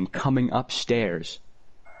catch him coming upstairs.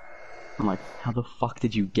 I'm like, how the fuck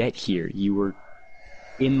did you get here? You were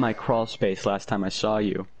in my crawl space last time I saw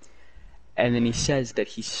you. And then he says that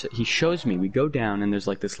he shows me. We go down, and there's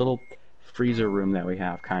like this little freezer room that we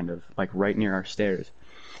have, kind of like right near our stairs.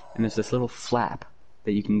 And there's this little flap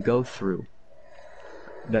that you can go through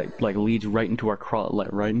that like leads right into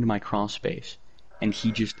right into my crawl space. And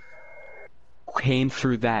he just came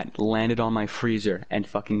through that, landed on my freezer, and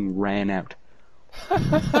fucking ran out.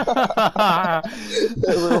 That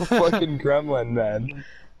little fucking gremlin, man.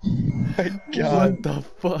 My god. What the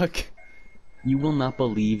fuck? You will not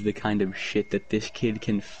believe the kind of shit that this kid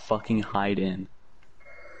can fucking hide in.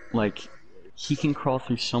 Like, he can crawl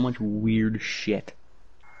through so much weird shit.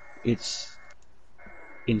 It's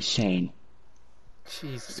insane.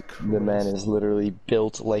 Jesus Christ. The man is literally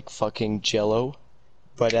built like fucking Jello,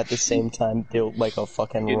 but at the same time built like a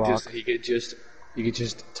fucking rock. He could just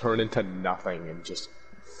turn into nothing and just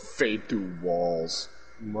fade through walls.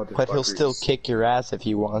 But he'll still kick your ass if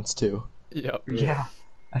he wants to. Yep. Yeah.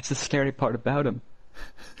 That's the scary part about him.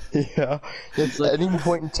 Yeah, it's at any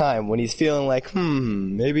point in time when he's feeling like,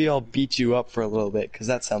 maybe I'll beat you up for a little bit, because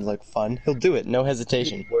that sounds like fun. He'll do it, no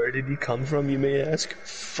hesitation. Where did he come from, you may ask?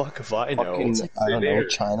 Fuck if I know. Fucking, It's like I don't know, there.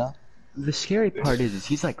 China? The scary part is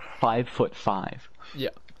he's like 5'5". Yeah,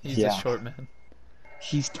 he's Yeah. a short man.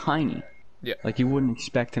 He's tiny. Yeah. Like you wouldn't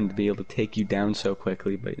expect him to be able to take you down so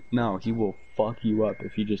quickly, but no, he will fuck you up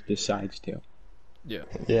if he just decides to. Yeah.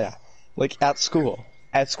 Yeah. Like at school.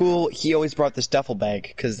 At school, he always brought this duffel bag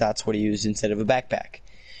because that's what he used instead of a backpack.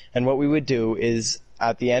 And what we would do is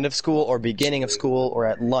at the end of school or beginning of school or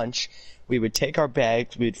at lunch, we would take our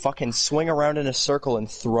bags, we'd fucking swing around in a circle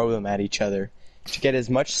and throw them at each other to get as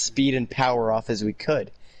much speed and power off as we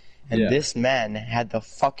could. And Yeah. this man had the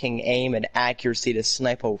fucking aim and accuracy to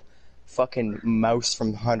snipe a fucking mouse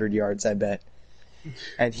from 100 yards, I bet.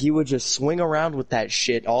 And he would just swing around with that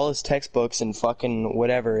shit, all his textbooks and fucking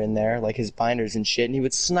whatever in there, like his binders and shit, and he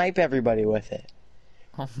would snipe everybody with it.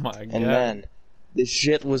 Oh my god. And man, this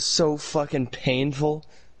shit was so fucking painful.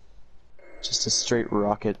 Just a straight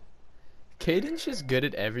rocket. Caden's just good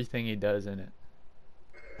at everything he does in it.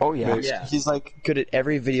 Oh yeah. Yeah. He's like good at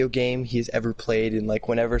every video game he's ever played, and like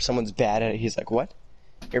whenever someone's bad at it, he's like, "What?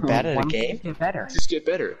 You're bad at a game? Get better. Just get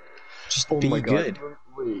better. Just Oh be my good." god.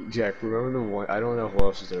 Wait, Jack, remember the one? I don't know who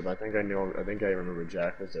else was there, but I think I remember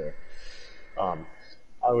Jack was there.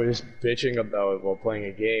 I was bitching about, while playing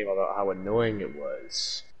a game, about how annoying it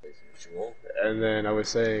was, as usual. And then I was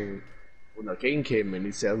saying, when the game came in,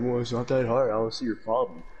 he said, well, it's not that hard, I don't see your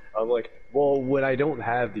problem. I'm like, well, when I don't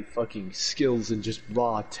have the fucking skills and just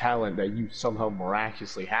raw talent that you somehow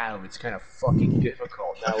miraculously have, it's kind of fucking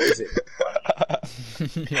difficult, now is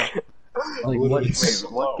it? Yeah. Like Literally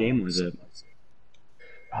what game was it?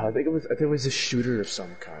 I think it was a shooter of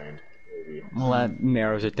some kind, maybe. Well, that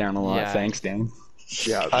narrows it down a lot. Yeah. Thanks, Dan.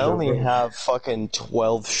 Yeah, I only have fucking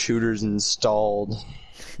 12 shooters installed.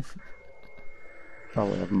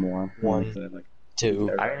 Probably have more. One. Like,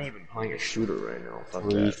 2, I ain't even playing a shooter right now. Fuck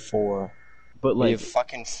 3, that. 4. but We like, have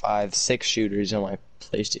fucking 5, 6 shooters on my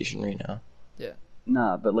PlayStation right now.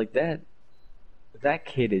 nah, but like that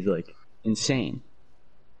kid is like insane.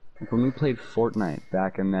 Like, when we played Fortnite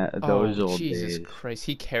back in those Oh, old Jesus days, Christ,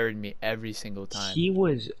 he carried me every single time. he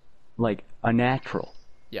was like a natural.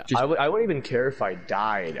 Yeah. Just- I wouldn't even care if I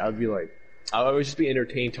died. I'd be like, I would just be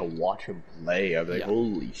entertained to watch him play. I'd be like, Yeah.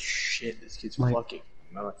 holy shit, this kid's Like- fucking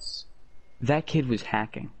nuts. That kid was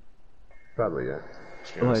hacking. Probably, yeah.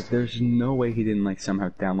 Like, there's no way he didn't like somehow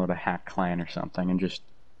download a hack client or something and just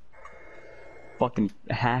fucking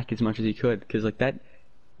hack as much as he could. Because like that,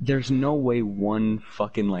 there's no way one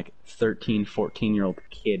fucking like 13, 14-year-old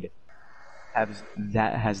kid has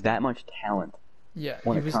that much talent Yeah.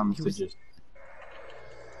 when he it was, comes he to was, just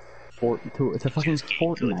to fucking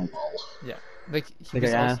Fortnite. Yeah. Like, he Like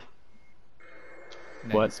was I also... asked,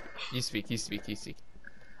 No, What? You speak.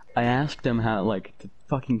 I asked him how like to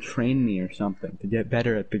fucking train me or something to get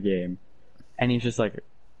better at the game, and he's just like,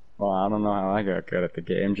 "Well, I don't know how I got good at the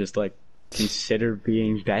game. Just like consider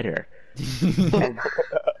being better." And,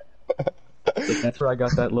 like, that's where I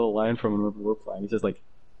got that little line from when we were playing. He's just like,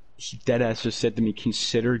 he deadass just said to me,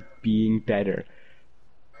 "Consider being better."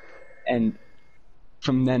 And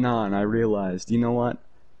from then on, I realized, you know what?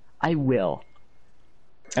 I will.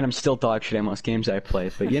 And I'm still dog shit at most games I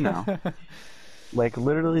play, but you know. Like,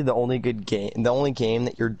 literally the only game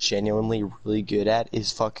that you're genuinely really good at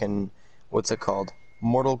is fucking, what's it called?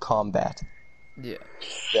 Mortal Kombat. Yeah.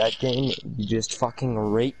 That game, you just fucking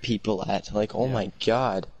rape people at. Like, oh Yeah. my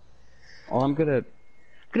god. Well, I'm good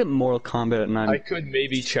at Mortal Kombat, and I could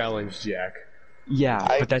maybe challenge Jack. yeah,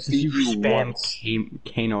 I but that's just you beat you spam once.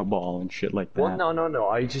 Kano Ball and shit like that. Well, no.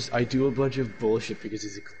 I do a bunch of bullshit because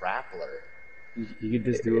he's a grappler. You could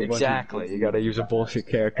just do a Exactly. bunch of, you gotta use a bullshit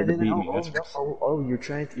character to beat me. You're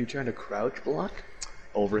trying to crouch block,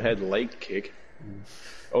 overhead leg kick.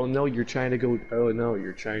 Oh no, you're trying to go. Oh no,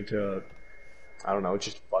 you're trying to. I don't know,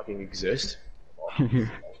 just fucking exist. You're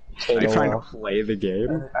trying to play the game.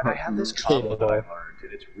 And I have this combo that I learned,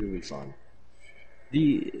 and it's really fun.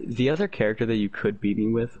 The other character that you could beat me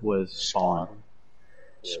with was Spawn.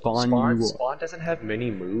 Spawn doesn't have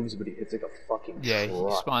many moves, but he hits like a fucking Yeah,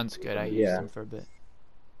 truck. Spawn's good. I used Yeah. him for a bit.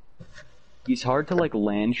 He's hard to like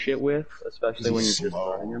land shit with, especially when you're He's just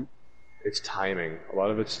slow. throwing him. It's timing. A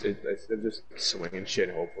lot of it's just swinging shit,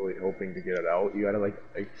 and hoping to get it out. You gotta like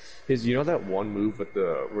his. You know that one move with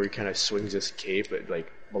where he kind of swings his cape at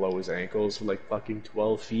like below his ankles for like fucking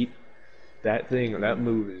 12 feet. That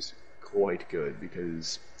move is quite good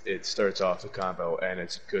because it starts off the combo and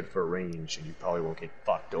it's good for range, and you probably won't get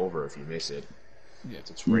fucked over if you miss it. Yeah.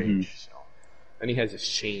 It's range. So And he has his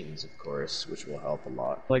chains, of course, which will help a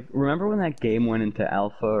lot. Like, remember when that game went into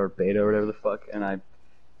alpha or beta or whatever the fuck, and I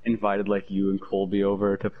invited like you and Colby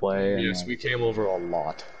over to play? And, Yes, we came over a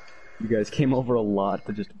lot. You guys came over a lot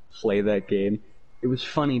to just play that game. It was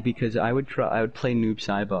funny because I would play Noob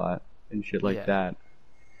Saibot and shit like that.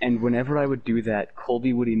 And whenever I would do that,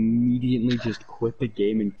 Colby would immediately just quit the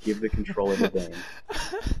game and give the controller to Dane.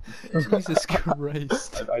 Jesus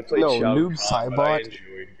Christ. I played No, Shao Noob Kahn, but I Saibot.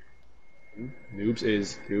 enjoyed- Noob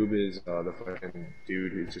is the fucking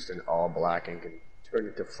dude who's just in all black and can turn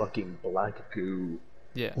into fucking black goo.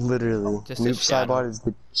 Yeah. Literally, Just a Noob shadow. Saibot is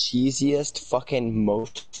the cheesiest, fucking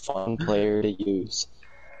most fun player to use.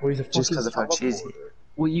 Well, he's a Just 'cause of how cheesy.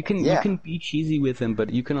 Well, you can Yeah. be cheesy with him, but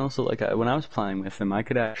you can also when I was playing with him, I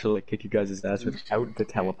could actually like kick you guys' ass without the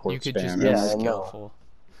teleport You could spam. just Yeah, be I know. skillful.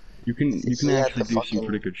 You can Yeah, actually the do some fucking-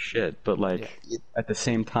 pretty good shit, but like Yeah. at the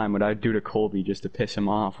same time, what I'd do to Colby just to piss him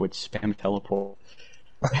off would spam teleport.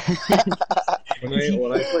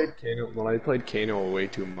 When I played Kano way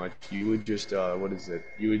too much, you would just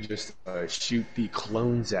You would just shoot the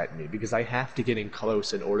clones at me because I have to get in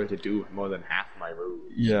close in order to do more than half my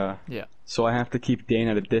moves. Yeah. Yeah. So I have to keep Dane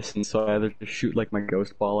at a distance, so I either just shoot like my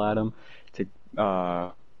ghost ball at him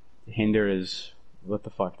to hinder his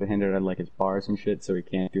to hinder like his bars and shit, so he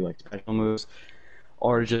can't do like special moves,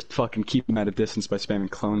 or just fucking keep him at a distance by spamming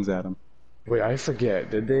clones at him. Wait, I forget.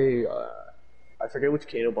 Did they? I forget which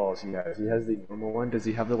Kano balls he has. He has the normal one. Does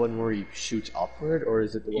he have the one where he shoots upward, or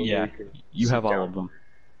is it the one Yeah, where you can? you shoot have all down? of them.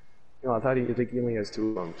 No, I think he only has two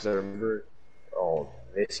of them because I remember. Oh,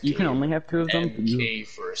 this. You can game, only have two of them. But you, MK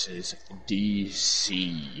versus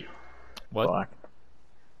DC. What? fuck.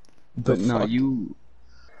 But The no, fuck?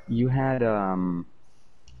 you had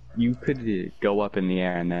you could go up in the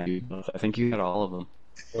air and then I think you had all of them.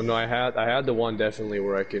 Well, no, I had the one definitely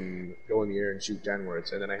where I can go in the air and shoot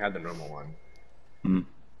downwards, and then I had the normal one.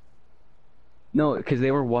 No, because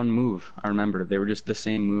they were one move. I remember they were just the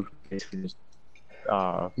same move, basically. Just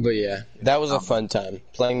But yeah, that was a fun time.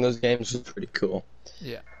 Playing those games was pretty cool.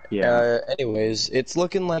 Yeah. yeah. Anyways, it's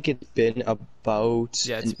looking like it's been about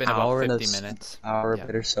Yeah, it's an been hour about and 50 minutes. hour Yeah. a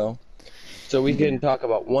bit or so. So we can talk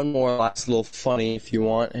about one more last little funny if you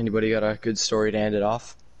want. Anybody got a good story to end it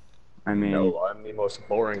off? I mean, No, I'm the most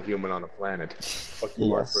boring human on the planet. Fuck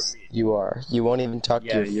you are for me. You are. You won't even talk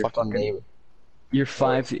Yeah, to your you're fucking fucking- neighbor. you're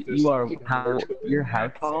five. just You are keep how? working. You're how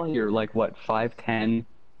tall? You're like what? 5'10".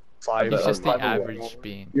 Five. He's just the 5'11". average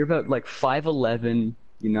being. You're about like 5'11".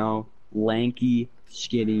 You know, lanky,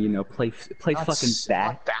 skinny. You know, play fucking back.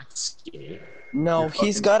 Not that skinny. No, You're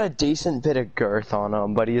he's fucking- got a decent bit of girth on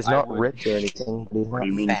him, but he's I not would- ripped or anything. But he's What do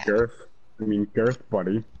you not mean fat. girth? I mean girth,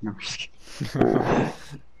 buddy. No, I'm just kidding.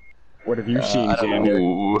 What have you seen, I don't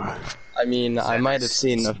Xander? I mean, I might have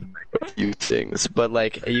seen a few things, but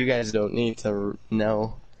like, you guys don't need to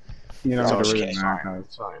know. You know, It's how all to really okay. know.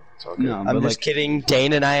 It's fine. It's okay. No, I'm but just like, kidding.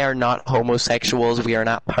 Dane and I are not homosexuals. We are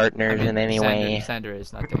not partners in any way. Sander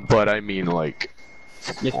is nothing. But I mean, like.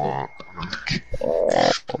 yes,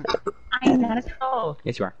 I'm not a troll.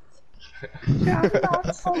 yes, you are. I'm not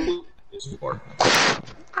a troll.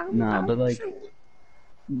 No, but like,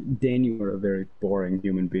 Dan, you are a very boring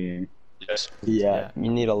human being. Yes. Yeah,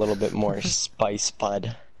 you need a little bit more spice,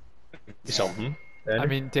 bud. Something. I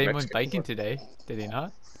mean, Dane went biking today, did he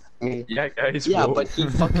not? Yeah, guys. Yeah, whoa. but he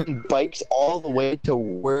fucking bikes all the way to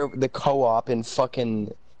where the co-op in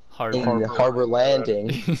fucking Harbor. Harbor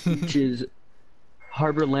Landing. Which is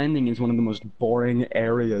Harbor Landing is one of the most boring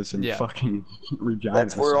areas in Yeah. fucking Regina.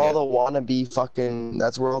 That's where all the wannabe fucking.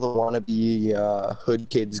 That's where all the wannabe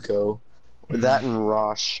hood kids go. That and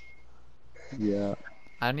Rosh. Yeah.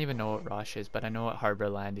 I don't even know what Rosh is, but I know what Harbor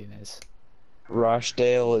Landing is.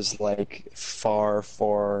 Rochdale is like far,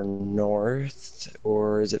 far north,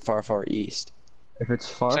 or is it far, far east? If it's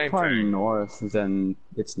far, Same far thing. north, then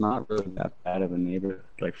it's not really that bad of a neighborhood.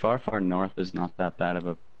 Like, far north is not that bad of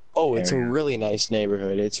a... Oh, it's a Area. really nice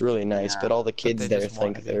neighborhood. It's really nice, but all the kids they there just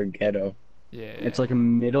think wanted they're ghetto. Yeah. It's like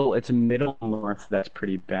it's a middle north that's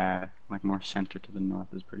pretty bad. Like, more center to the north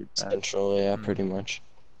is pretty bad. Central, yeah, pretty much.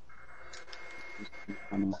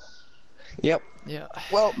 I mean, Yep. Yeah.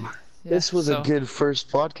 Well, Yeah, this was so- a good first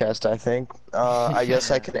podcast, I think. I guess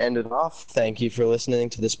I can end it off. Thank you for listening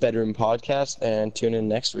to this Bedroom Podcast, and tune in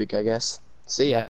next week, I guess. See ya. Yeah.